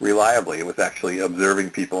more reliably. It was actually observing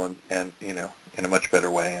people and in a much better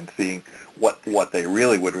way and seeing what they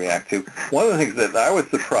really would react to. One of the things that I was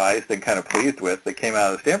surprised and kind of pleased with that came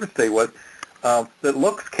out of the Stanford study was that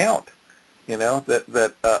looks count.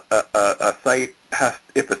 That a site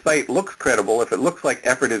if a site looks credible, if it looks like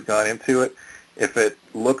effort has gone into it, if it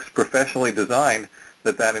looks professionally designed,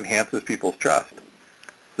 that enhances people's trust.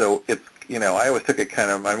 So it's, I always took it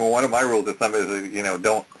one of my rules of thumb is,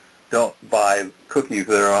 don't buy cookies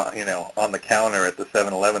that are, on the counter at the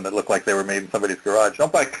 7-Eleven that look like they were made in somebody's garage.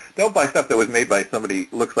 Don't buy stuff that was made by somebody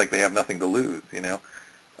looks like they have nothing to lose,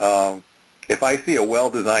 If I see a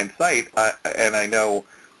well-designed site, and I know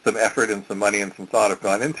some effort and some money and some thought have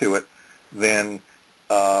gone into it, then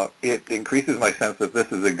it increases my sense that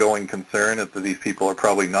this is a going concern, that these people are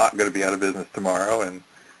probably not going to be out of business tomorrow. And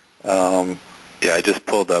yeah, I just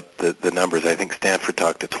pulled up the numbers. I think Stanford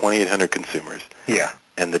talked to 2,800 consumers. Yeah.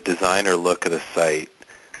 And the designer look of the site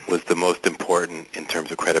was the most important in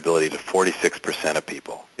terms of credibility to 46% of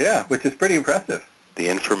people. Yeah, which is pretty impressive. The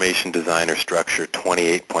information designer structure,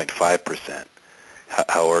 28.5%,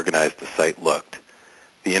 how organized the site looked.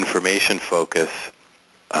 The information focus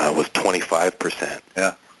was 25%.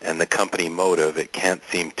 Yeah. And the company motive, it can't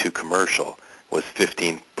seem too commercial, was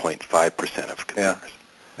 15.5% of consumers.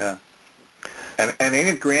 Yeah. And ain't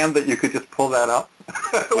it grand that you could just pull that up?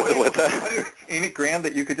 What's that? Ain't it grand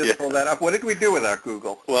that you could just pull that up? What did we do with our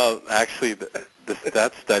Google? Well, actually,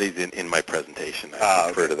 that study's in my presentation. I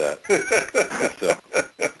refer to that. So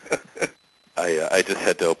I just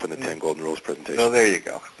had to open the 10 Golden Rules presentation. Oh, there you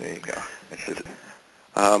go.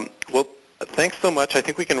 Well, thanks so much. I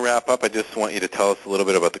think we can wrap up. I just want you to tell us a little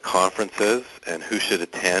bit about the conferences and who should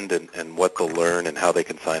attend and what they'll learn and how they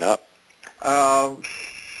can sign up.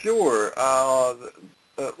 Sure.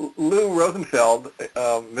 Lou Rosenfeld,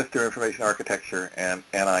 Mr. Information Architecture, and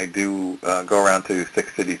I do go around to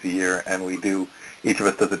 6 cities a year, and each of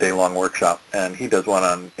us does a day-long workshop, and he does one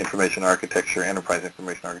on information architecture, enterprise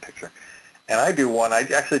information architecture. And I do one, I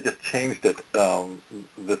actually just changed it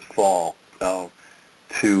this fall to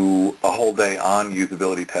a whole day on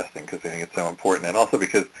usability testing because I think it's so important, and also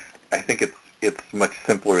because I think it's much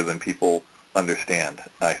simpler than people understand.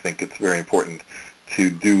 I think it's very important to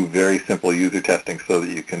do very simple user testing so that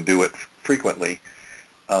you can do it frequently.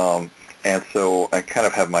 And so I kind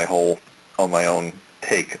of have my own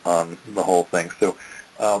take on the whole thing. So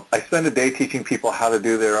I spend a day teaching people how to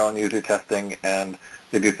do their own user testing, and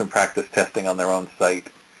they do some practice testing on their own site.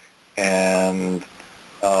 And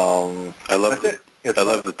I love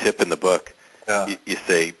the tip in the book. You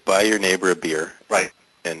say, buy your neighbor a beer. Right.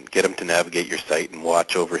 And get him to navigate your site and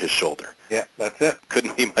watch over his shoulder. Yeah, that's it.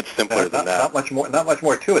 Couldn't be much simpler than that. Not much more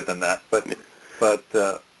to it than that. But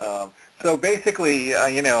so basically,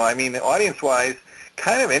 audience-wise,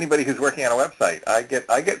 kind of anybody who's working on a website. I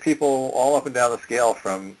get people all up and down the scale,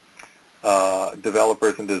 from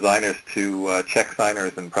developers and designers to check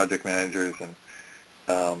signers and project managers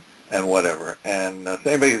and whatever. And so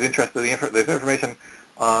anybody who's interested, there's information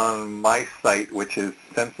on my site, which is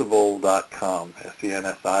sensible.com,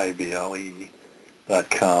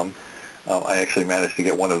 sensible.com. I actually managed to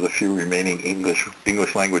get one of the few remaining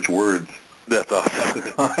English language words. That's awesome. At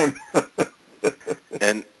the time.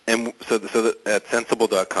 and so at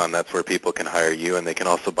sensible.com, that's where people can hire you, and they can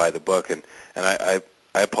also buy the book. And I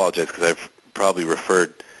apologize because I've probably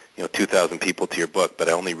referred 2,000 people to your book, but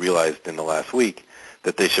I only realized in the last week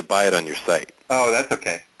that they should buy it on your site. Oh, that's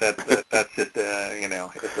okay. That's just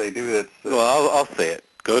if they do it. Well, I'll say it.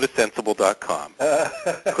 Go to sensible.com,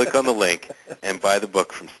 click on the link, and buy the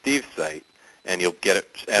book from Steve's site, and you'll get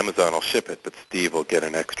it. Amazon will ship it, but Steve will get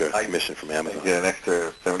an extra commission from Amazon. Get an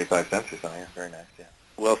extra 75 cents or something. Very nice. Yeah.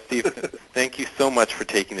 Well, Steve, thank you so much for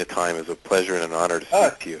taking the time. It was a pleasure and an honor to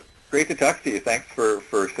speak to you. Great to talk to you. Thanks for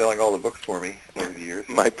selling all the books for me over the years.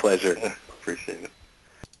 My pleasure. Appreciate it.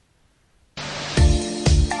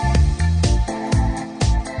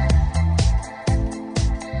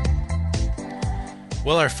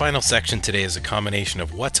 Well, our final section today is a combination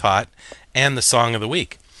of what's hot and the song of the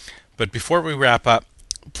week. But before we wrap up,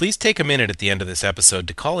 please take a minute at the end of this episode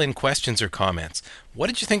to call in questions or comments. What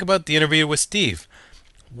did you think about the interview with Steve?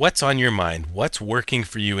 What's on your mind? What's working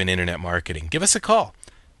for you in internet marketing? Give us a call.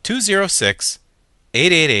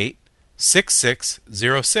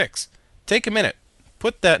 206-888-6606. Take a minute.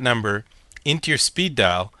 Put that number into your speed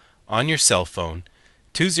dial on your cell phone.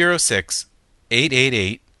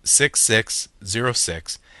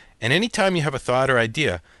 206-888-6606. And anytime you have a thought or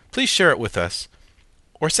idea, please share it with us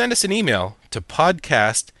or send us an email to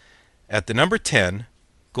podcast at the number 10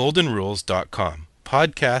 goldenrules.com.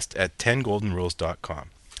 Podcast at 10goldenrules.com.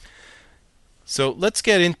 So let's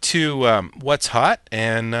get into what's hot,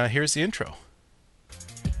 and here's the intro.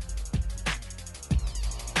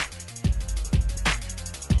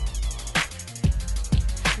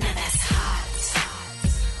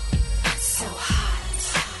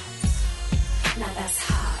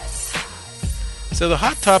 So the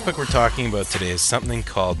hot topic we're talking about today is something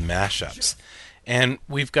called mashups. And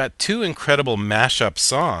we've got two incredible mashup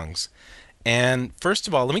songs. And first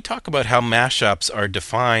of all, let me talk about how mashups are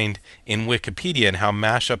defined in Wikipedia and how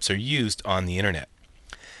mashups are used on the internet.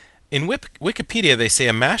 In Wikipedia, they say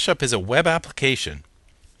a mashup is a web application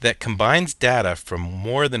that combines data from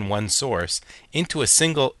more than one source into a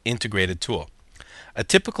single integrated tool. A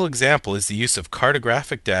typical example is the use of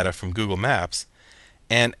cartographic data from Google Maps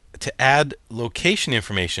and to add location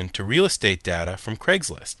information to real estate data from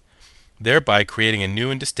Craigslist, thereby creating a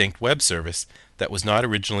new and distinct web service that was not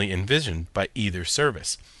originally envisioned by either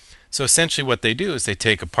service. So essentially what they do is they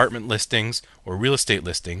take apartment listings or real estate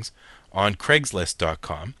listings on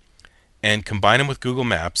Craigslist.com and combine them with Google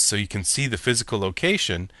Maps so you can see the physical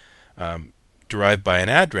location derived by an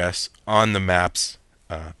address on the Maps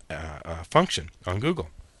function on Google.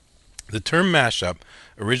 The term mashup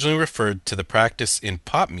originally referred to the practice in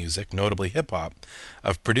pop music, notably hip-hop,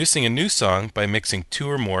 of producing a new song by mixing two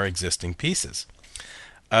or more existing pieces.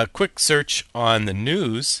 A quick search on the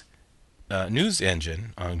news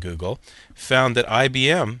engine on Google found that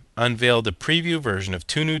IBM unveiled a preview version of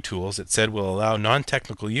two new tools it said will allow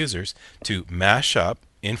non-technical users to mash up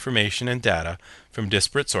information and data from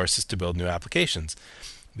disparate sources to build new applications.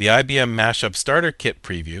 The IBM Mashup Starter Kit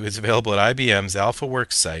preview is available at IBM's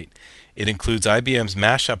AlphaWorks site. It includes IBM's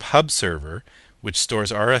Mashup Hub server, which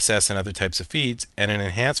stores RSS and other types of feeds, and an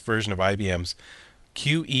enhanced version of IBM's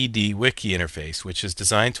QED Wiki interface, which is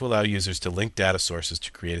designed to allow users to link data sources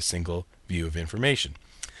to create a single view of information.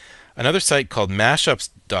 Another site called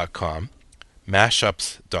mashups.com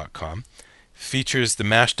features the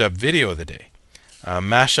mashed up video of the day.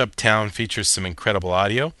 Mashup Town features some incredible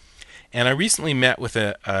audio. And I recently met with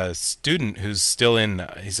a student who's still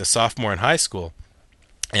he's a sophomore in high school,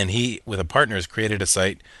 and he, with a partner, has created a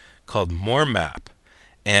site called MoreMap.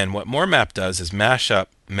 And what MoreMap does is mash up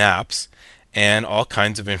maps and all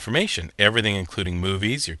kinds of information, everything including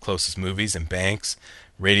movies, your closest movies and banks,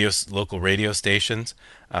 local radio stations.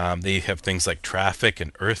 They have things like traffic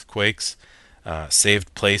and earthquakes,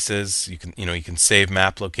 saved places. You can save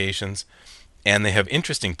map locations. And they have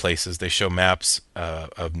interesting places. They show maps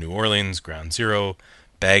of New Orleans, Ground Zero,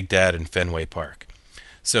 Baghdad, and Fenway Park.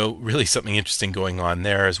 So really something interesting going on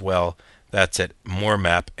there as well. That's at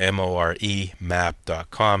MoreMap, M-O-R-E,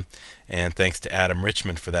 map.com. And thanks to Adam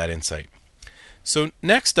Richmond for that insight. So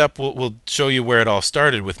next up, we'll show you where it all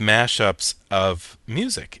started with mashups of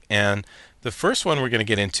music. And the first one we're going to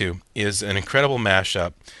get into is an incredible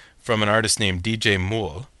mashup from an artist named DJ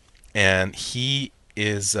Moule. And he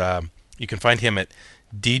is... you can find him at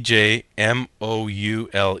djmoule.com,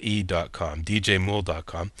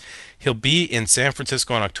 djmoule.com. He'll be in San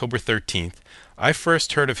Francisco on October 13th. I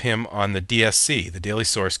first heard of him on the DSC, the Daily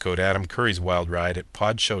Source Code, Adam Curry's Wild Ride at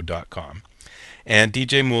podshow.com. And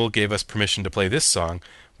DJ Moule gave us permission to play this song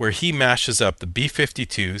where he mashes up the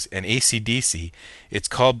B-52s and AC/DC. It's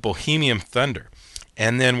called Bohemian Thunder.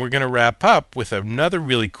 And then we're going to wrap up with another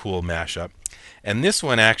really cool mashup. And this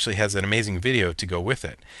one actually has an amazing video to go with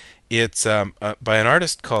it. It's by an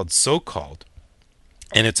artist called So-Called,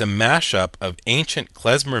 and it's a mashup of ancient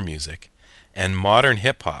klezmer music and modern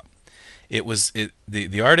hip-hop.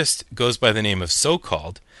 The artist goes by the name of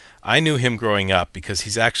So-Called. I knew him growing up because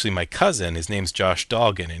he's actually my cousin. His name's Josh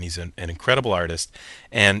Dahlgren, and he's an incredible artist.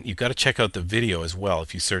 And you've got to check out the video as well.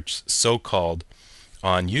 If you search So-Called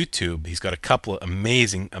on YouTube, he's got a couple of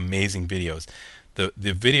amazing, amazing videos. The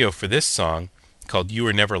video for this song, called You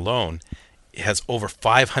Were Never Alone, it has over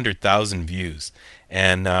 500,000 views.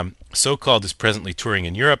 And So-Called is presently touring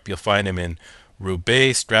in Europe. You'll find him in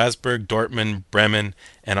Roubaix, Strasbourg, Dortmund, Bremen,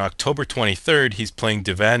 and October 23rd he's playing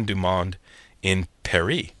Divan du Monde in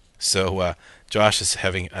Paris. So Josh is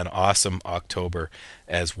having an awesome October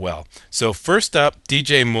as well. So first up,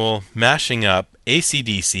 DJ Moule mashing up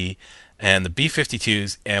AC/DC and the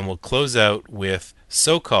B-52s, and we'll close out with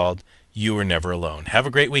So-Called You Were Never Alone. Have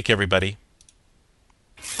a great week, everybody.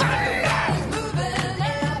 Hey!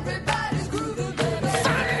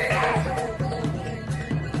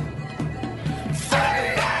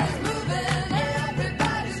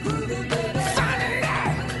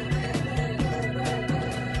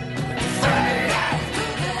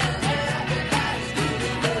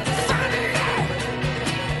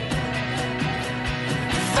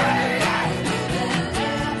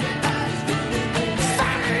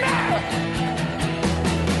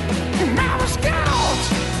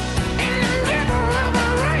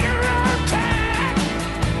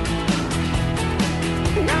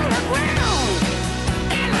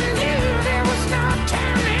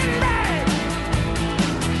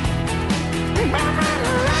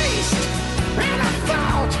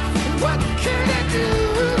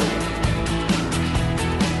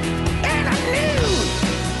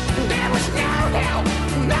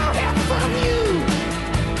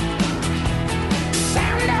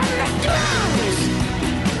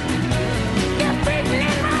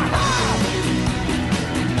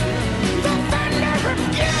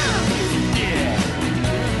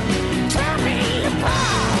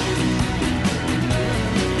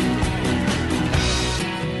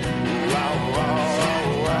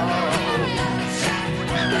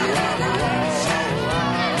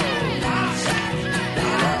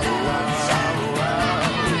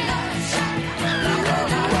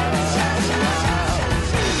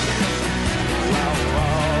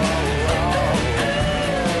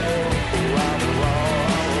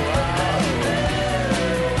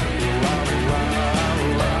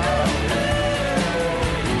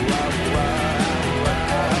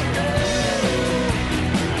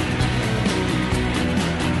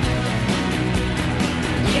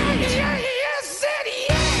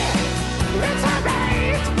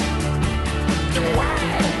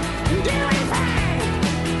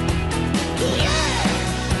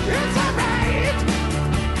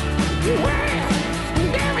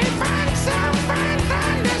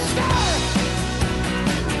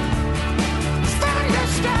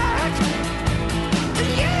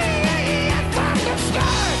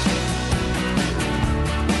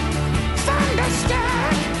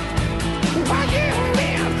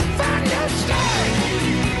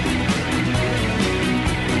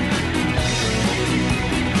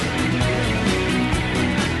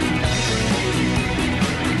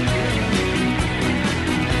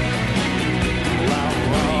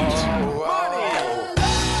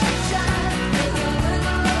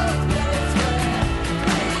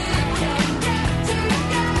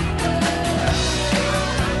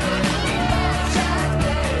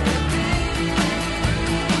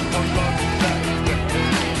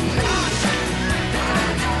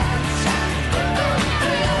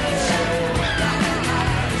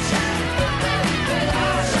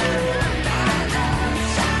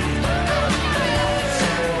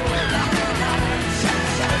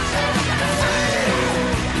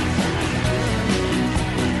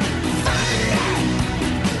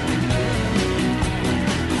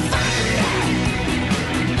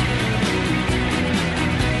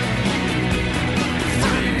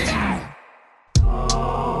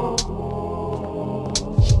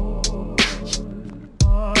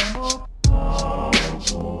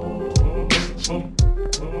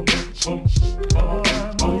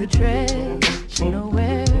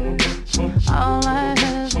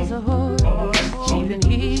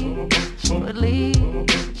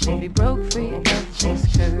 story of this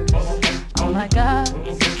curse. All I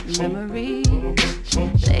got's memories,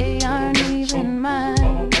 they aren't even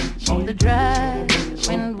mine. The dry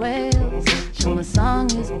wind wails till the song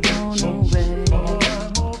is blown away.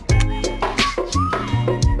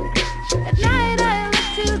 At night I look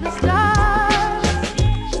to the stars.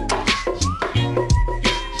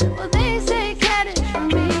 Well, they say Kaddish for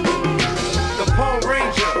me. The Pole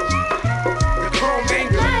Ranger, the Chrome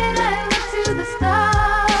Manger. At night I look to the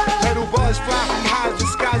stars. Pedal buzz fly from high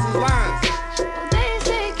disguises lines. Well, they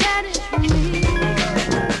say Kaddish for me.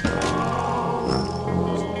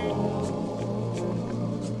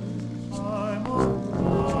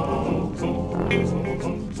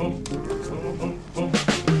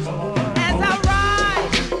 As I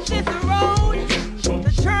ride this road,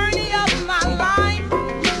 the journey of my life,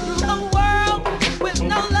 through a world with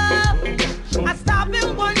no love, I stop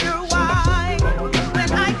and wonder why.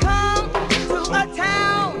 When I come to a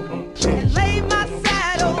town and lay my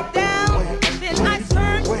saddle down, then I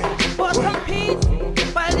search for some peace,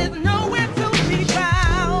 but it's nowhere to be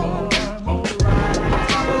found.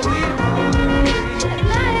 At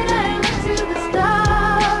night I look to the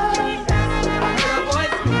stars.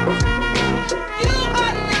 You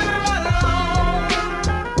are never alone.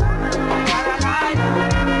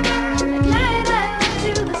 At night I look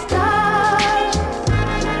to the stars.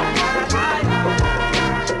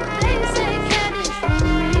 They say Kaddish for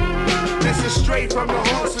me. This is straight from the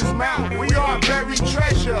horse's mouth. We are buried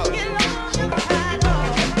treasure.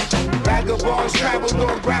 Vagabonds traveled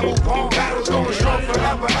on gravel, palm battles going strong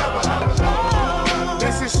forever, ever, ever.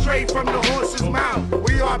 This is straight from the horse's mouth.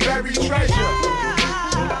 We are buried treasure.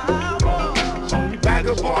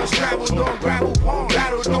 Vagabonds traveled on gravel, palm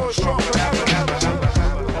battles going strong forever, ever, ever.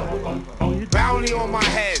 Bounty on my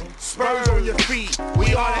head, spurs on your feet.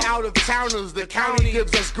 We are the out-of-towners, the county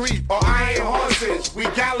gives us grief. Or iron horses, we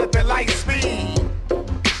gallop at light speed.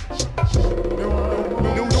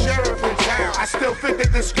 New sheriff in town, I still fit the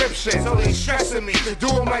description. So they stressing me to do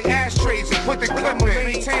them like ashtrays and put the clip on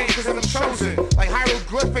maintain cause I'm chosen. Like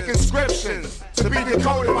hieroglyphic inscriptions to be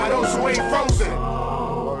decoded by those who ain't frozen.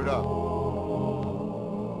 Word up.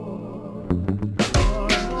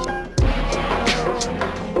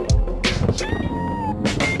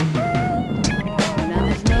 Now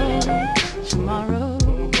there's no tomorrow,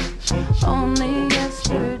 only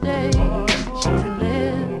yesterday. To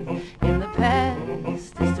live in the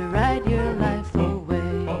past is to ride your life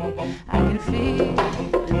away. I can feel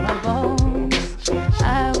in my bones,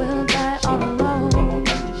 I will die all alone.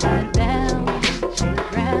 Ride down to the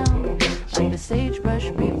ground like the sagebrush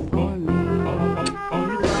before me.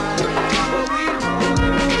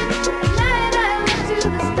 At night I look to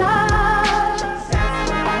the stars.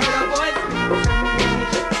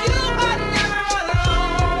 You are never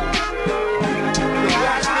alone.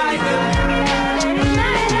 At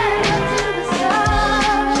night I look to the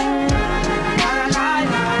stars.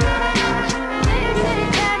 They say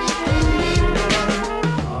Kaddish for me.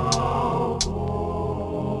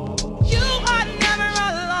 You are never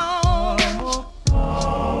alone.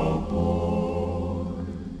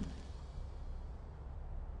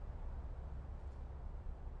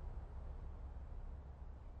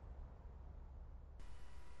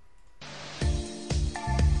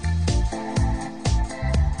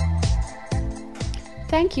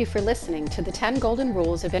 Thank you for listening to the 10 Golden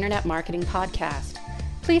Rules of Internet Marketing podcast.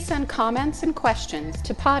 Please send comments and questions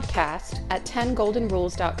to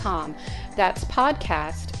podcast@10goldenrules.com. That's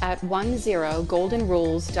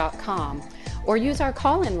podcast@10goldenrules.com. Or use our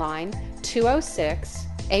call-in line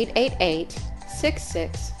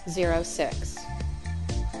 206-888-6606.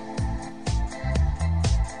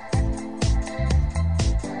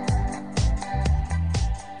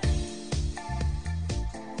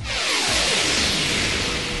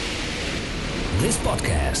 This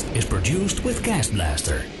podcast is produced with Cast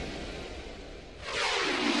Blaster.